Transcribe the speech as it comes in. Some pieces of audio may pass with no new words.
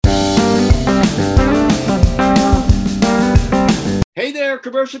there,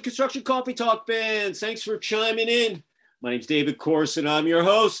 Commercial Construction Coffee Talk fans. Thanks for chiming in. My name's David Corson. I'm your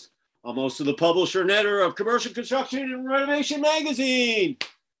host. I'm also the publisher and editor of Commercial Construction and Renovation Magazine.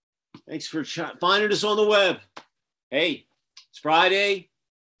 Thanks for finding us on the web. Hey, it's Friday.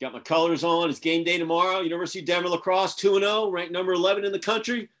 Got my colors on. It's game day tomorrow. University of Denver lacrosse 2-0, ranked number 11 in the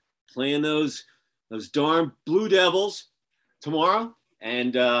country, playing those darn Blue Devils tomorrow.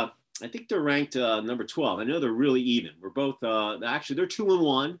 And I think they're ranked number 12. I know they're really even. We're both actually they're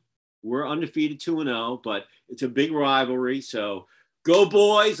 2-1. We're undefeated 2-0, but it's a big rivalry. So go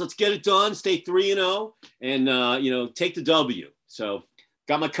boys, let's get it done. Stay 3-0 and take the W. So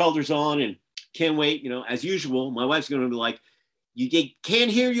got my colors on and can't wait. As usual, my wife's going to be like, can't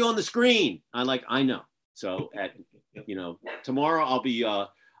hear you on the screen. I know. So at tomorrow I'm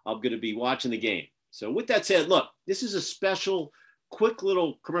going to be watching the game. So with that said, look, this is a special quick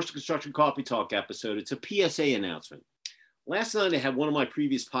little Commercial Construction Coffee Talk episode. It's a PSA announcement. Last night I had one of my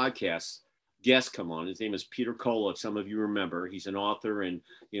previous podcasts guests come on. His name is Peter Kola, if some of you remember. He's an author and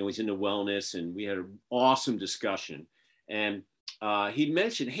he's into wellness, and we had an awesome discussion. And he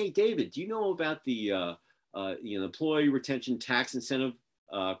mentioned, hey David, do you know about the employee retention tax incentive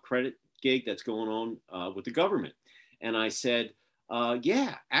credit gig that's going on with the government? And I said,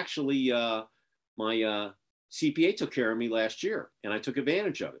 yeah, actually my CPA took care of me last year and I took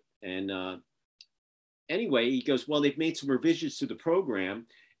advantage of it. And anyway, he goes, well, they've made some revisions to the program.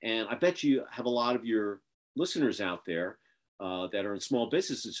 And I bet you have a lot of your listeners out there that are in small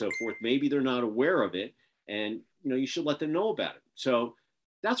business and so forth. Maybe they're not aware of it. And, you should let them know about it. So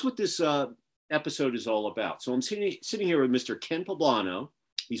that's what this episode is all about. So I'm sitting here with Mr. Ken Poblano.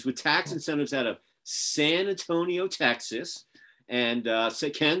 He's with tax incentives out of San Antonio, Texas. And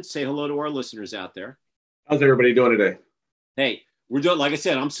Ken, say hello to our listeners out there. How's everybody doing today? Hey, we're doing, like I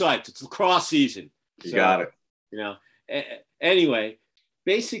said, I'm psyched. It's lacrosse season. You got it. Anyway,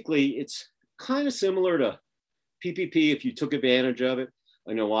 basically, it's kind of similar to PPP if you took advantage of it.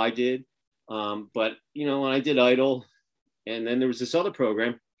 I know I did. But, when I did EIDL, and then there was this other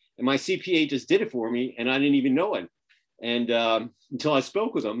program, and my CPA just did it for me, and I didn't even know it. And until I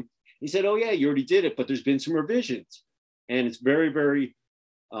spoke with him, he said, oh, yeah, you already did it, but there's been some revisions. And it's very, very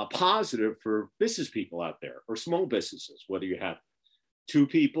positive for business people out there or small businesses, whether you have 2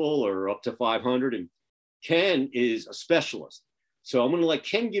 people or up to 500. And Ken is a specialist. So I'm going to let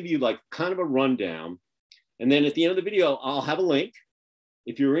Ken give you kind of a rundown. And then at the end of the video, I'll have a link.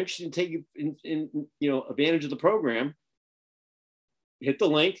 If you're interested in taking advantage of the program, hit the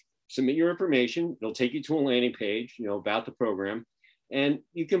link, submit your information. It'll take you to a landing page, about the program, and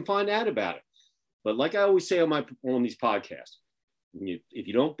you can find out about it. But like I always say on these podcasts, if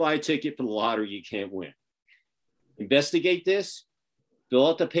you don't buy a ticket for the lottery, you can't win. Investigate this, fill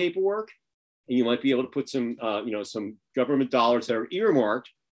out the paperwork, and you might be able to put some government dollars that are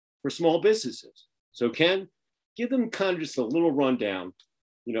earmarked for small businesses. So Ken, give them kind of just a little rundown,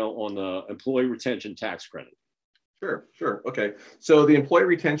 on the employee retention tax credit. Sure. Okay. So the employee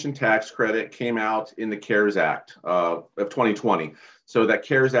retention tax credit came out in the CARES Act of 2020. So that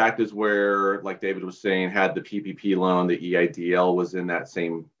CARES Act is where, like David was saying, had the PPP loan, the EIDL was in that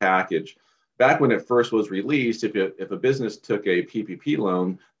same package. Back when it first was released, if a business took a PPP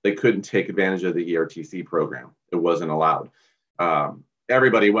loan, they couldn't take advantage of the ERTC program. It wasn't allowed.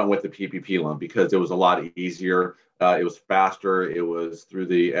 Everybody went with the PPP loan because it was a lot easier. It was faster. It was through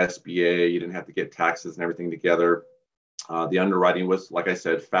the SBA. You didn't have to get taxes and everything together. The underwriting was, like I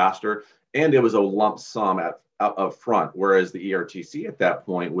said, faster, and it was a lump sum up front, whereas the ERTC at that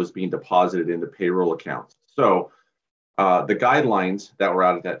point was being deposited into payroll accounts. So the guidelines that were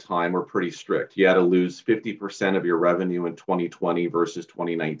out at that time were pretty strict. You had to lose 50% of your revenue in 2020 versus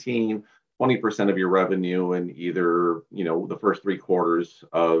 2019, 20% of your revenue in either, the first 3 quarters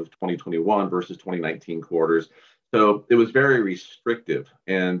of 2021 versus 2019 quarters. So it was very restrictive,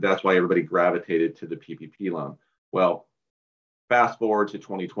 and that's why everybody gravitated to the PPP loan. Well, fast forward to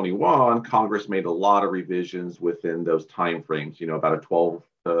 2021, Congress made a lot of revisions within those timeframes, about a 12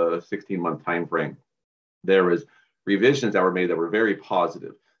 to 16 month timeframe. There was revisions that were made that were very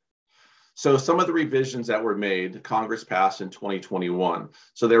positive. So some of the revisions that were made, Congress passed in 2021.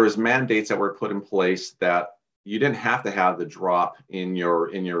 So there was mandates that were put in place that you didn't have to have the drop in your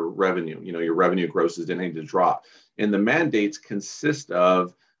revenue. Your revenue grosses didn't need to drop. And the mandates consist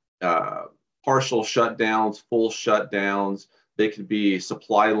of partial shutdowns, full shutdowns. They could be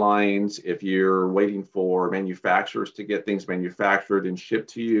supply lines if you're waiting for manufacturers to get things manufactured and shipped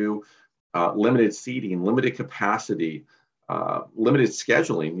to you, limited seating, limited capacity, limited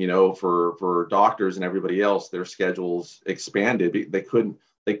scheduling, for doctors and everybody else. Their schedules expanded. They couldn't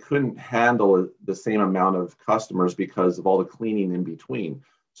they couldn't handle the same amount of customers because of all the cleaning in between.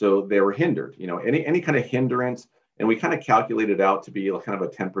 So they were hindered, any kind of hindrance. And we kind of calculated out to be kind of a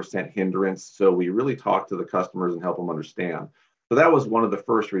 10% hindrance. So we really talked to the customers and help them understand. So that was one of the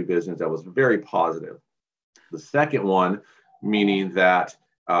first revisions that was very positive. The second one, meaning that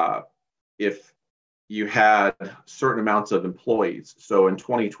if you had certain amounts of employees. So in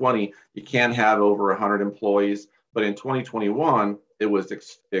 2020, you can't have over 100 employees, but in 2021, it was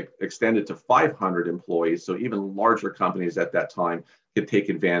extended to 500 employees. So even larger companies at that time could take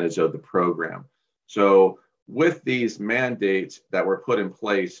advantage of the program. So with these mandates that were put in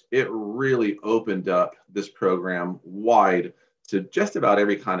place, it really opened up this program wide to just about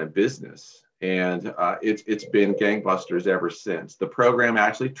every kind of business. And it's been gangbusters ever since. The program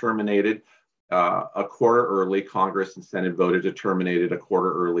actually terminated a quarter early. Congress and Senate voted to terminate it a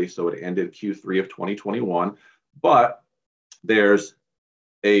quarter early, so it ended Q3 of 2021. But there's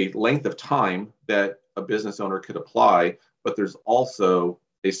a length of time that a business owner could apply, but there's also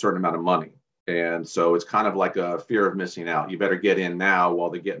a certain amount of money. And so it's kind of like a fear of missing out. You better get in now while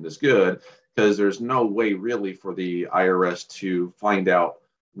the getting is good, because there's no way really for the IRS to find out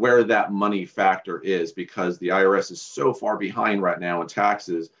where that money factor is, because the IRS is so far behind right now in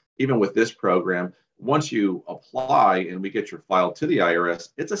taxes. Even with this program, once you apply and we get your file to the IRS,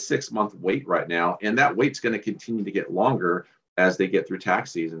 it's a 6-month wait right now. And that wait's going to continue to get longer as they get through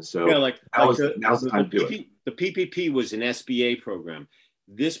tax season. So now's the time to do it. The PPP was an SBA program.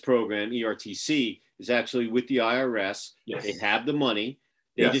 This program, ERTC, is actually with the IRS. Yes. They have the money.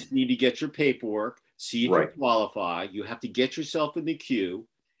 They just need to get your paperwork, see if you qualify. You have to get yourself in the queue.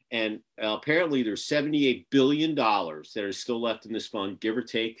 And apparently there's $78 billion that are still left in this fund, give or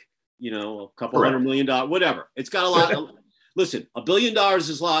take, a couple $100 million, whatever. It's got a lot. Listen, $1 billion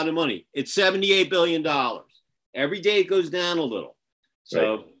is a lot of money. It's $78 billion. Every day it goes down a little.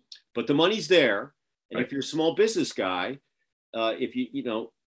 So, but the money's there. And if you're a small business guy, if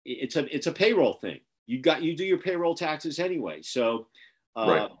it's a payroll thing. You do your payroll taxes anyway. So,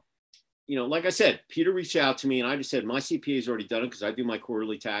 like I said, Peter reached out to me and I just said, my CPA has already done it because I do my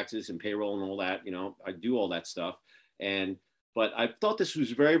quarterly taxes and payroll and all that, I do all that stuff. But I thought this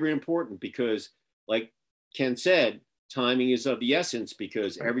was very, very important because like Ken said, timing is of the essence,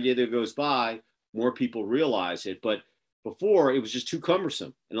 because every day that goes by, more people realize it. But before, it was just too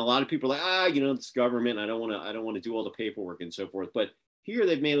cumbersome. And a lot of people are like, it's government. I don't want to do all the paperwork and so forth. But here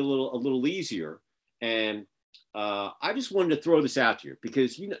they've made it a little easier. And I just wanted to throw this out here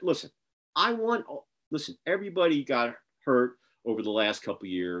because, listen, everybody got hurt over the last couple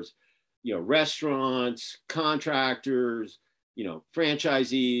of years, restaurants, contractors,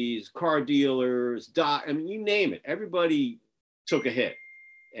 franchisees, car dealers, you name it. Everybody took a hit.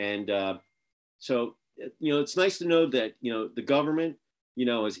 And so, it's nice to know that, the government,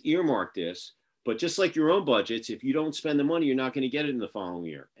 has earmarked this, but just like your own budgets, if you don't spend the money, you're not going to get it in the following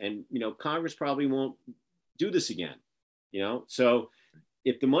year. And, Congress probably won't do this again, so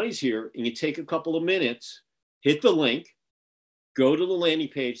if the money's here and you take a couple of minutes, hit the link, go to the landing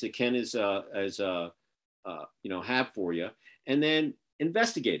page that Ken have for you, and then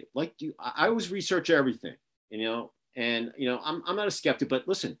investigate it. I always research everything, and I'm not a skeptic, but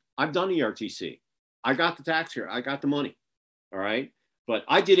listen, I've done ERTC. I got the tax here. I got the money. All right. But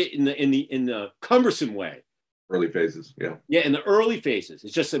I did it in the cumbersome way. Early phases. Yeah. Yeah. In the early phases.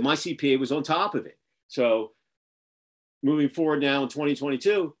 It's just that my CPA was on top of it. So moving forward now in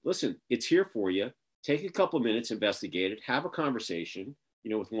 2022, listen, it's here for you. Take a couple of minutes, investigate it, have a conversation,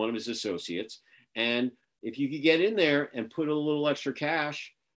 with one of his associates. And if you could get in there and put a little extra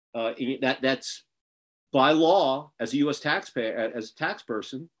cash, that's by law as a U.S. taxpayer, as a tax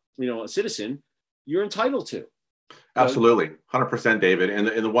person, a citizen, you're entitled to. Absolutely. 100%, David. And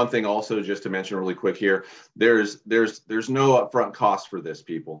the one thing also, just to mention really quick here, there's no upfront cost for this,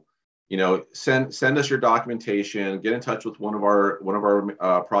 people. Send us your documentation, get in touch with one of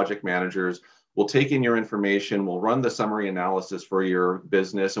our project managers. We'll take in your information. We'll run the summary analysis for your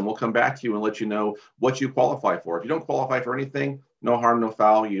business, and we'll come back to you and let you know what you qualify for. If you don't qualify for anything, no harm, no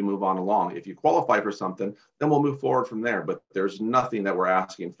foul, you move on along. If you qualify for something, then we'll move forward from there. But there's nothing that we're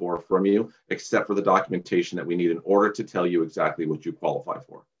asking for from you except for the documentation that we need in order to tell you exactly what you qualify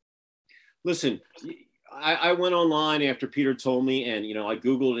for. Listen, I went online after Peter told me, and I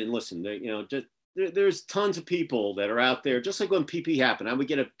Googled it, and listen, there's tons of people that are out there. Just like when PP happened, I would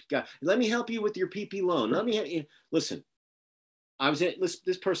get a guy, let me help you with your PP loan. Let me help you. Listen,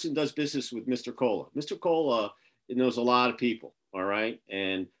 this person does business with Mr. Cola. Mr. Cola knows a lot of people. All right.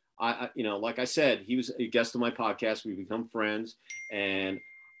 And I like I said, he was a guest on my podcast. We become friends. And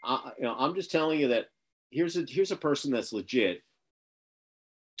I'm just telling you that here's a person that's legit.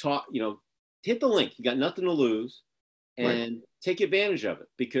 talk, hit the link. You got nothing to lose, and take advantage of it,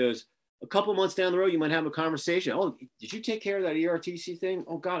 because a couple months down the road, you might have a conversation. Oh, did you take care of that ERTC thing?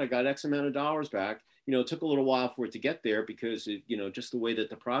 Oh God, I got X amount of dollars back. It took a little while for it to get there because just the way that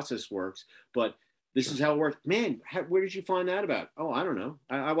the process works. But this is how it works. Man, where did you find that about? Oh, I don't know.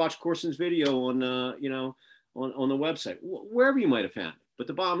 I watched Corson's video on, on the website, wherever you might have found it. But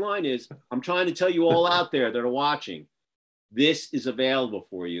the bottom line is, I'm trying to tell you all out there that are watching, this is available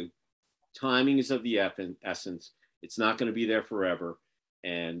for you. Timing is of the essence. It's not going to be there forever.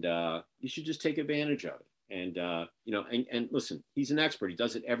 And you should just take advantage of it. And, and listen, he's an expert. He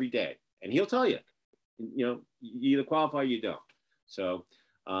does it every day. And he'll tell you, you either qualify or you don't. So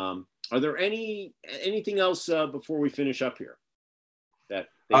are there anything else before we finish up here?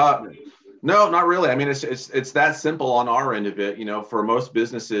 No, not really. I mean, it's that simple on our end of it. For most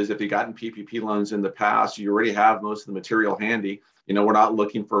businesses, if you've gotten PPP loans in the past, you already have most of the material handy. We're not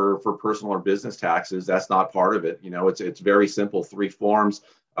looking for personal or business taxes. That's not part of it. It's very simple. 3 forms,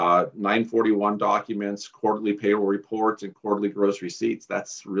 941 documents, quarterly payroll reports, and quarterly gross receipts.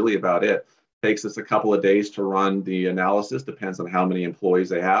 That's really about it. Takes us a couple of days to run the analysis. Depends on how many employees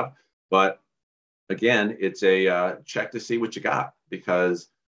they have. But again, it's a check to see what you got, because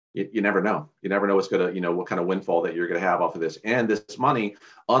you never know. You never know what's going to, what kind of windfall that you're going to have off of this. And this money,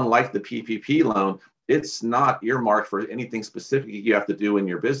 unlike the PPP loan, it's not earmarked for anything specific you have to do in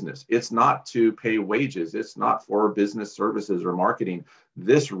your business. It's not to pay wages. It's not for business services or marketing.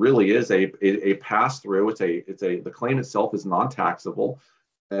 This really is a pass through. The claim itself is non-taxable,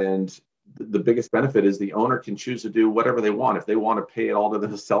 and the biggest benefit is the owner can choose to do whatever they want. If they want to pay it all to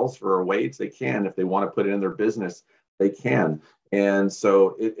themselves for a wage, they can. If they want to put it in their business, they can. And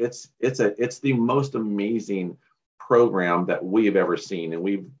so it's the most amazing program that we've ever seen. And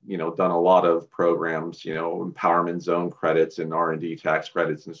we've, done a lot of programs, empowerment zone credits and R&D tax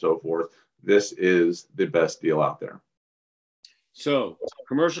credits and so forth. This is the best deal out there. So,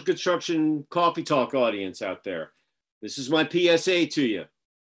 commercial construction coffee talk audience out there, this is my PSA to you.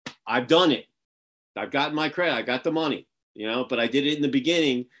 I've done it. I've gotten my credit. I got the money, but I did it in the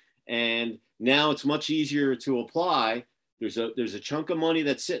beginning, and now it's much easier to apply. There's a chunk of money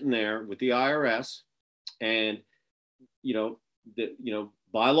that's sitting there with the IRS, and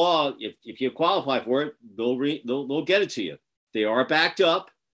by law, if you qualify for it, they'll get it to you. They are backed up.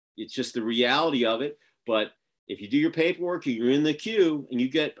 It's just the reality of it. But if you do your paperwork, you're in the queue, and you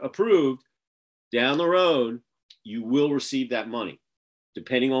get approved, down the road, you will receive that money,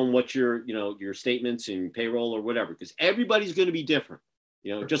 depending on what your statements and payroll or whatever, because everybody's going to be different,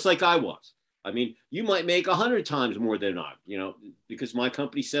 just like I was. I mean, you might make 100 times more than I, because my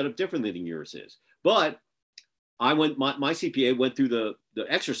company's set up differently than yours is. But my CPA went through the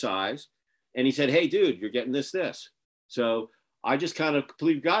exercise, and he said, hey, dude, you're getting this. So I just kind of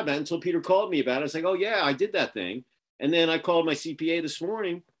completely forgot about it until Peter called me about it. I was like, oh, yeah, I did that thing. And then I called my CPA this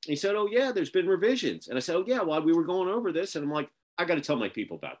morning. And he said, oh, yeah, there's been revisions. And I said, oh, yeah, while we were going over this. And I'm like, I got to tell my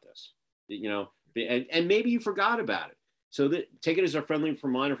people about this, and maybe you forgot about it. So take it as a friendly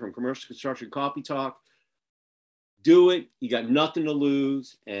reminder from Commercial Construction Coffee Talk. Do it. You got nothing to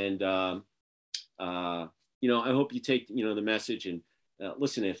lose. And, I hope you take, the message and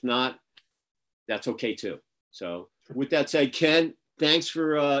listen. If not, that's okay too. So with that said, Ken, thanks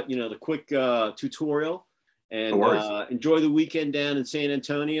for, the quick tutorial, and enjoy the weekend down in San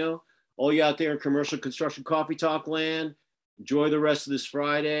Antonio. All you out there in Commercial Construction Coffee Talk land, enjoy the rest of this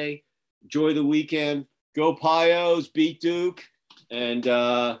Friday. Enjoy the weekend. Go Pios, beat Duke, and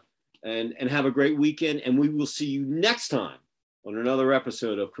have a great weekend. And we will see you next time on another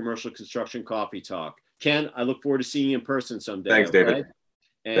episode of Commercial Construction Coffee Talk. Ken, I look forward to seeing you in person someday. Thanks, David.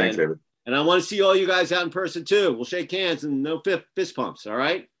 Thanks, David. And I want to see all you guys out in person too. We'll shake hands and no fist pumps. All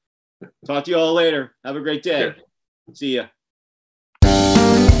right. Talk to you all later. Have a great day. See ya.